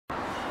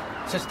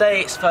So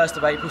today it's 1st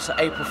of April, so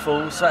April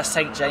Fool's, so that's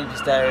St James's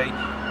Dairy.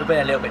 We've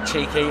been a little bit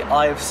cheeky.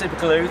 I've super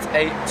glued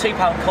a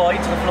 £2 coin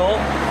to the floor.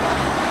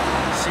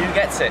 See who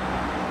gets it.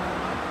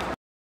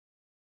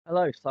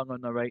 Hello, so I'm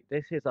going to narrate.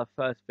 This is our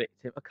first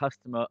victim, a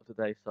customer of the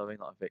day, sorry,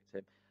 not a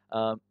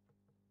victim.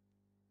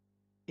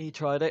 He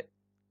tried it,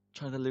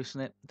 tried to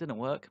loosen it, didn't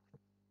work.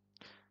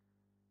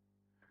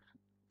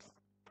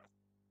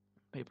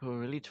 People are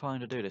really trying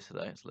to do this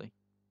today, actually.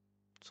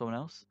 Someone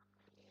else?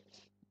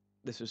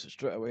 This was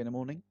straight away in the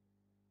morning.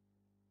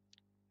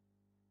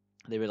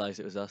 They realised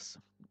it was us.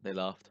 They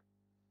laughed.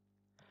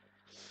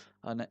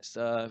 Our next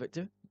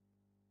victim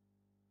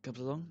comes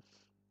along.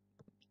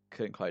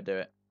 Couldn't quite do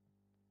it.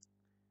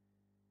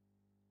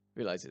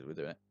 Realised we're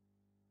doing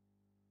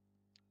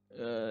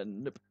it.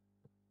 Nope.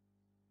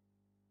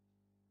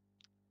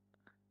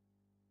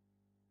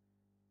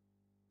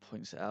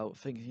 Points it out,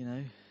 thinking, you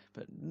know,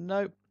 but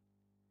nope.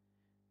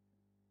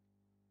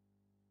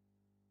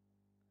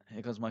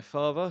 Here comes my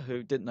father,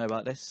 who didn't know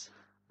about this.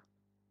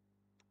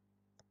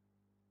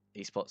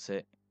 He spots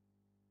it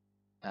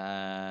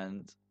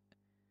and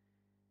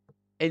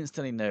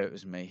instantly knew it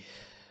was me.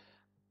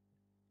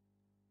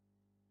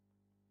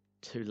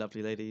 Two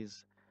lovely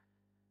ladies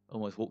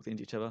almost walked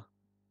into each other.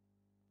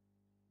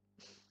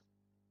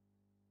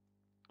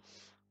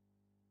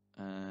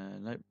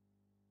 Nope.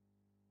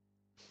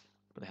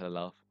 But they had a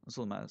laugh. That's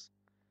all that matters.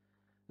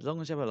 As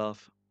long as you have a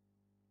laugh.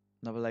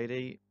 Another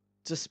lady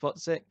just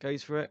spots it,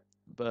 goes for it,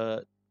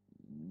 but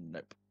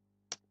nope.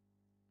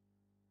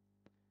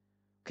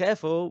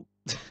 Careful!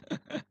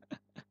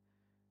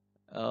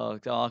 Oh,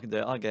 I can do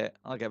it. I'll get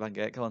back and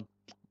get it. Come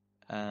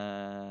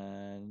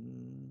on.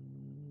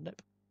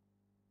 Nope.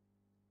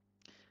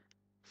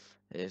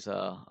 Here's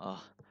our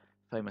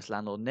famous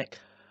landlord Nick.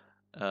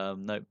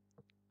 Nope.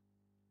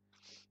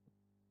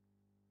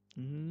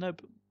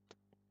 Nope.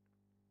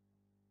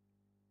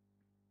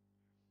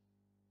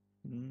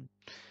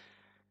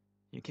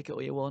 You kick it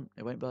all you want,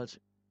 it won't budge.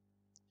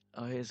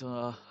 Oh, here's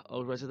our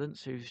old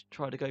residents who's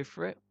tried to go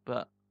for it,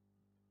 but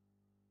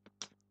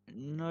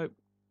nope,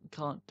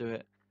 can't do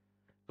it.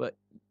 But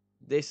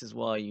this is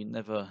why you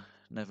never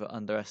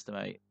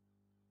underestimate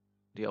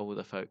the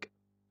older folk,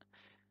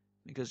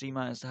 because he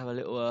managed to have a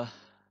little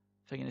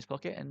thing in his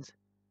pocket and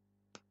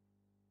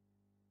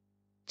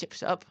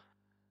chips it up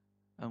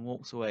and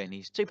walks away, and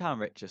he's £2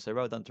 richer. So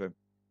well done to him.